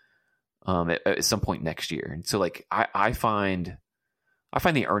 16 at some point next year. And so, like, I find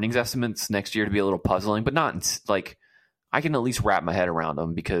the earnings estimates next year to be a little puzzling, but not like I can at least wrap my head around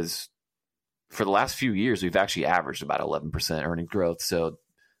them, because for the last few years we've actually averaged about 11% earnings growth. So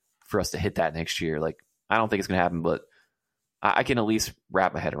for us to hit that next year, like, I don't think it's going to happen, but I can at least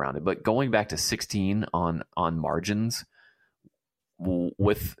wrap my head around it. But going back to 16 on margins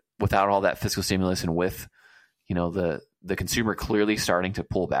without all that fiscal stimulus, and with, you know, the consumer clearly starting to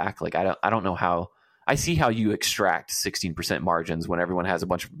pull back, like, I don't know how. I see how you extract 16% margins when everyone has a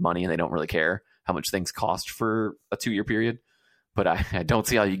bunch of money and they don't really care how much things cost for a 2-year period. But I don't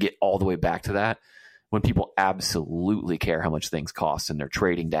see how you get all the way back to that when people absolutely care how much things cost and they're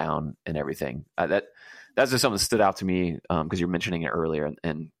trading down and everything. That's just something that stood out to me, because you're mentioning it earlier,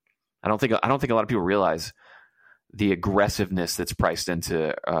 and I don't think a lot of people realize the aggressiveness that's priced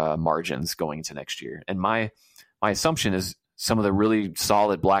into margins going into next year. And my assumption is some of the really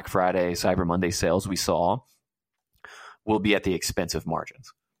solid Black Friday, Cyber Monday sales we saw will be at the expense of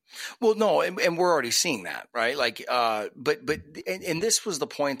margins. Well, no, and we're already seeing that, right? Like, but this was the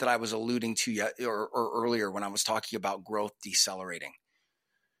point that I was alluding to or earlier when I was talking about growth decelerating.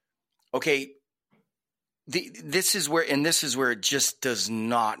 Okay, this is where it just does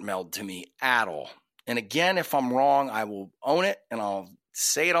not meld to me at all. And again, if I'm wrong, I will own it and I'll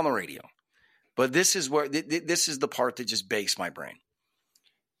say it on the radio. But this is where this is the part that just bakes my brain.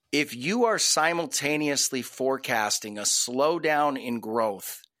 If you are simultaneously forecasting a slowdown in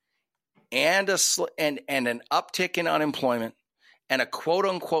growth and an uptick in unemployment and a quote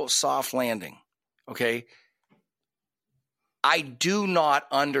unquote soft landing, okay, I do not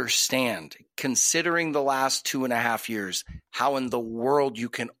understand, considering the last 2.5 years, how in the world you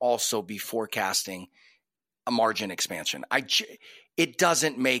can also be forecasting a margin expansion. It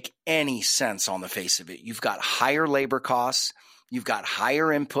doesn't make any sense on the face of it. You've got higher labor costs, you've got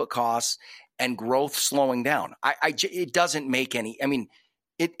higher input costs, and growth slowing down. It doesn't make any. I mean,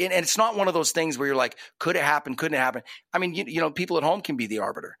 and it's not one of those things where you're like, could it happen? Couldn't it happen? I mean, you know, people at home can be the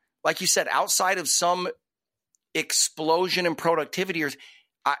arbiter. Like you said, outside of some explosion in productivity,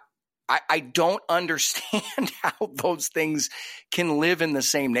 I don't understand how those things can live in the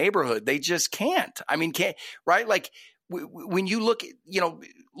same neighborhood. They just can't. I mean, right? Like, when you look, you know,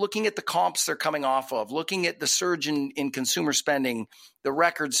 looking at the comps they're coming off of, looking at the surge in consumer spending, the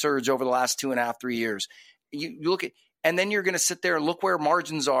record surge over the last 2.5, 3 years, you look at, and then you're going to sit there and look where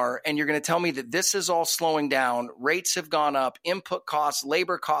margins are, and you're going to tell me that this is all slowing down. Rates have gone up, input costs,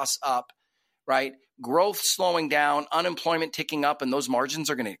 labor costs up, right? Growth slowing down, unemployment ticking up, and those margins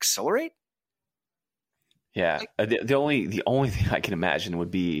are going to accelerate? Yeah. The only thing I can imagine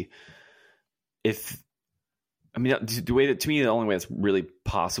would be if, I mean, to me, the only way that's really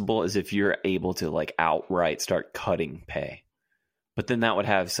possible is if you're able to, like, outright start cutting pay. But then that would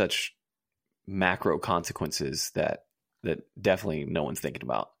have such macro consequences that definitely no one's thinking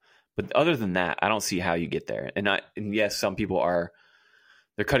about. But other than that, I don't see how you get there. And yes, some people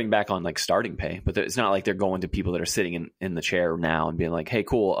they're cutting back on, like, starting pay, but it's not like they're going to people that are sitting in the chair now and being like, hey,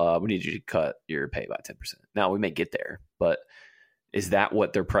 cool, we need you to cut your pay by 10%. Now, we may get there, but is that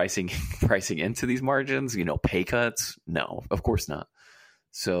what they're pricing into these margins? You know, pay cuts? No, of course not.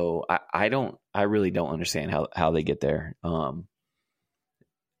 So I really don't understand how they get there.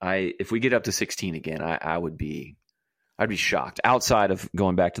 If we get up to 16 again, I'd be shocked. Outside of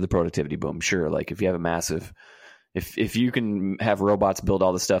going back to the productivity boom, sure. Like, if you have a massive, if you can have robots build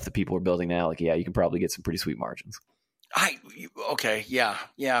all the stuff that people are building now, like, yeah, you can probably get some pretty sweet margins. Okay, yeah.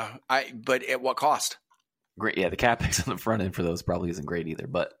 But at what cost? Great. Yeah, the CapEx on the front end for those probably isn't great either.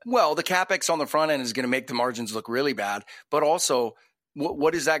 But, well, the CapEx on the front end is going to make the margins look really bad. But also,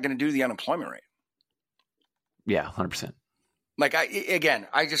 what is that going to do to the unemployment rate? Yeah, 100%. Like,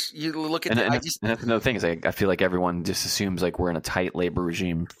 you look at and that's another thing is I feel like everyone just assumes, like, we're in a tight labor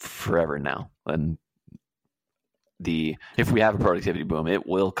regime forever now, and if we have a productivity boom, it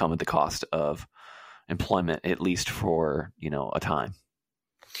will come at the cost of employment, at least for, you know, a time.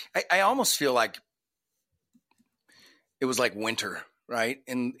 I almost feel like it was like winter, right?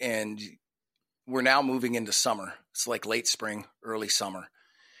 And we're now moving into summer. It's like late spring, early summer.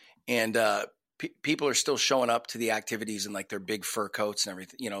 And people are still showing up to the activities in, like, their big fur coats and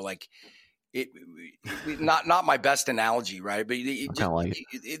everything, you know, like, not my best analogy, right? But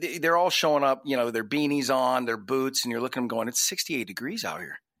they're all showing up, their beanies on, their boots, and you're looking at them going, it's 68 degrees out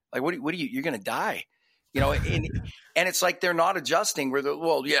here. Like, what are you, you're going to die, and it's like, they're not adjusting where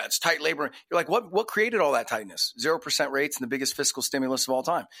it's tight labor. You're like, what created all that tightness? 0% rates and the biggest fiscal stimulus of all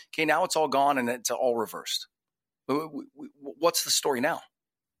time. Okay. Now it's all gone and it's all reversed. What's the story now?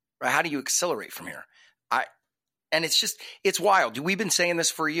 Right? How do you accelerate from here? And it's wild. We've been saying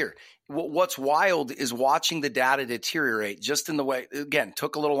this for a year. What's wild is watching the data deteriorate just in the way, again,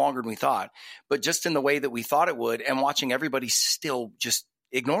 took a little longer than we thought, but just in the way that we thought it would, and watching everybody still just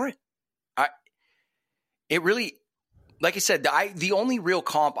ignore it. It really, like I said, the only real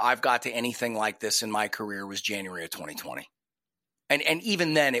comp I've got to anything like this in my career was January of 2020. And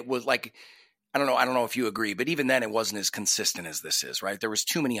even then it was like, I don't know if you agree, but even then it wasn't as consistent as this is, right? There was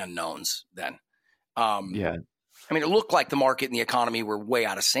too many unknowns then. Yeah. I mean, it looked like the market and the economy were way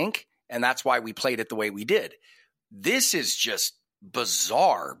out of sync, and that's why we played it the way we did. This is just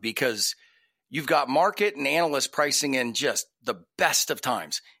bizarre because you've got market and analysts pricing in just the best of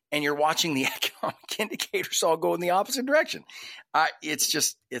times, and you're watching the economic indicators all go in the opposite direction.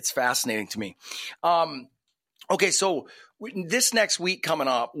 It's fascinating to me. Okay, so this next week coming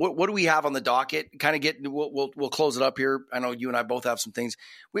up, what do we have on the docket? We'll close it up here. I know you and I both have some things.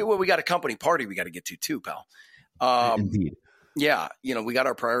 We got a company party we got to get to too, pal. Indeed. Yeah, we got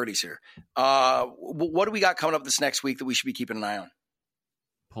our priorities here. What do we got coming up this next week that we should be keeping an eye on?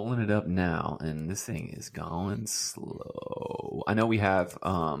 Pulling it up now, and this thing is going slow. I know we have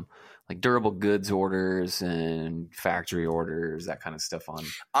like durable goods orders and factory orders, that kind of stuff on.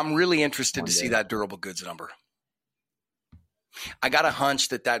 I'm really interested to see that durable goods number. I got a hunch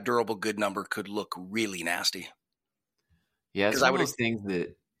that durable good number could look really nasty. Yeah, it's one of those things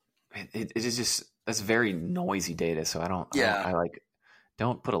that it is just, that's very noisy data. So I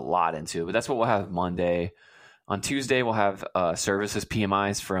don't put a lot into it, but that's what we'll have Monday. On Tuesday, we'll have services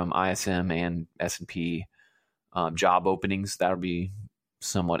PMIs from ISM and S&P, job openings. That'll be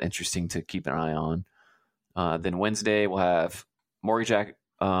somewhat interesting to keep an eye on. Then Wednesday, we'll have mortgage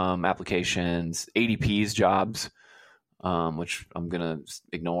applications, ADP's jobs, which I'm going to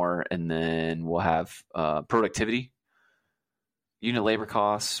ignore. And then we'll have productivity, unit labor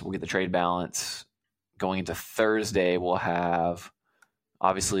costs. We'll get the trade balance. Going into Thursday, we'll have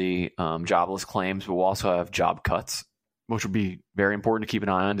obviously jobless claims, but we'll also have job cuts, which will be very important to keep an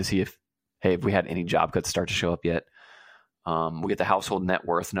eye on to see if we had any job cuts start to show up yet. We'll get the household net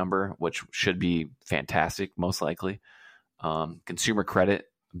worth number, which should be fantastic, most likely. Consumer credit,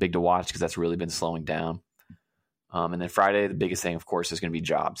 big to watch because that's really been slowing down. And then Friday, the biggest thing, of course, is going to be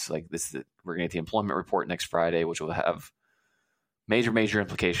jobs. Like we're going to get the employment report next Friday, which will have major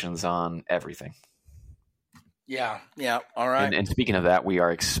implications on everything. Yeah. All right. And speaking of that, we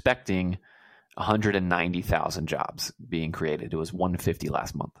are expecting 190,000 jobs being created. It was 150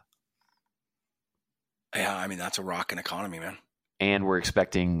 last month. Yeah, I mean, that's a rocking economy, man. And we're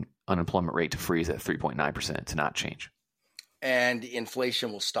expecting unemployment rate to freeze at 3.9%, to not change. And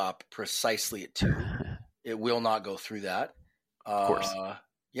inflation will stop precisely at 2%. It will not go through that. Of course.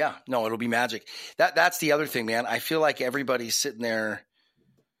 Yeah, no, it'll be magic. That's the other thing, man. I feel like everybody's sitting there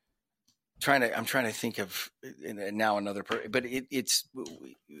I'm trying to think of now another, but it's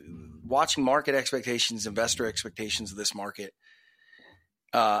watching market expectations, investor expectations of this market,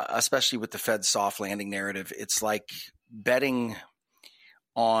 especially with the Fed's soft landing narrative. It's like betting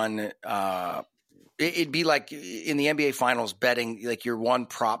on, it'd be like in the NBA finals betting, like your one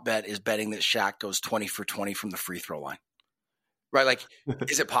prop bet is betting that Shaq goes 20 for 20 from the free throw line. Right? Like,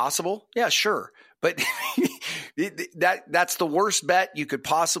 is it possible? Yeah, sure. But that's the worst bet you could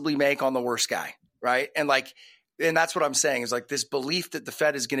possibly make on the worst guy. Right. And that's what I'm saying is like this belief that the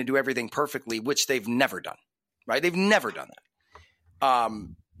Fed is going to do everything perfectly, which they've never done. Right. They've never done that.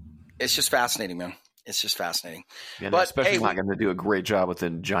 It's just fascinating, man. It's just fascinating. Yeah, but especially not going to do a great job with the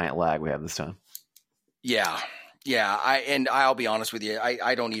giant lag we have this time. Yeah. Yeah. I'll be honest with you.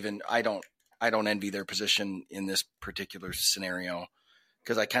 I don't envy their position in this particular scenario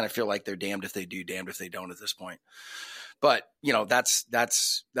because I kind of feel like they're damned if they do, damned if they don't at this point. But that's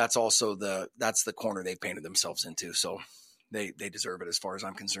also that's the corner they painted themselves into. So they deserve it as far as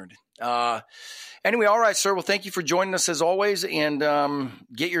I'm concerned. Anyway, all right, sir. Well, thank you for joining us as always, and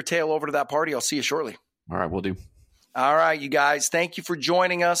get your tail over to that party. I'll see you shortly. All right, we'll do. All right, you guys. Thank you for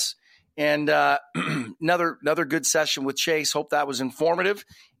joining us, and another good session with Chase. Hope that was informative.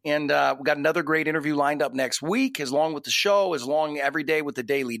 And we got another great interview lined up next week, as long with the show, as long every day with the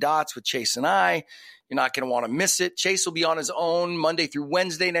Daily Dots with Chase and I. You're not going to want to miss it. Chase will be on his own Monday through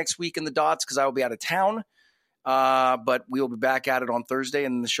Wednesday next week in the Dots because I will be out of town. But we'll be back at it on Thursday,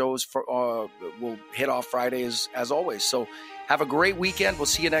 and the shows will hit off Friday as always. So have a great weekend. We'll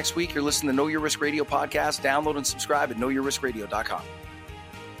see you next week. You're listening to Know Your Risk Radio podcast. Download and subscribe at knowyourriskradio.com.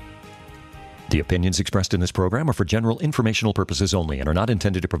 The opinions expressed in this program are for general informational purposes only and are not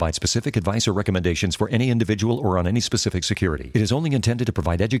intended to provide specific advice or recommendations for any individual or on any specific security. It is only intended to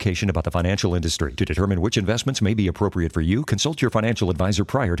provide education about the financial industry. To determine which investments may be appropriate for you, consult your financial advisor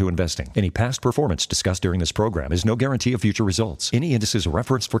prior to investing. Any past performance discussed during this program is no guarantee of future results. Any indices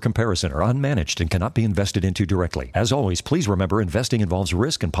referenced for comparison are unmanaged and cannot be invested into directly. As always, please remember investing involves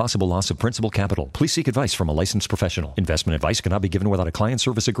risk and possible loss of principal capital. Please seek advice from a licensed professional. Investment advice cannot be given without a client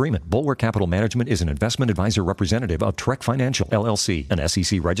service agreement. Bulwark Capital Management is an investment advisor representative of Trek Financial, LLC, an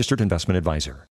SEC registered investment advisor.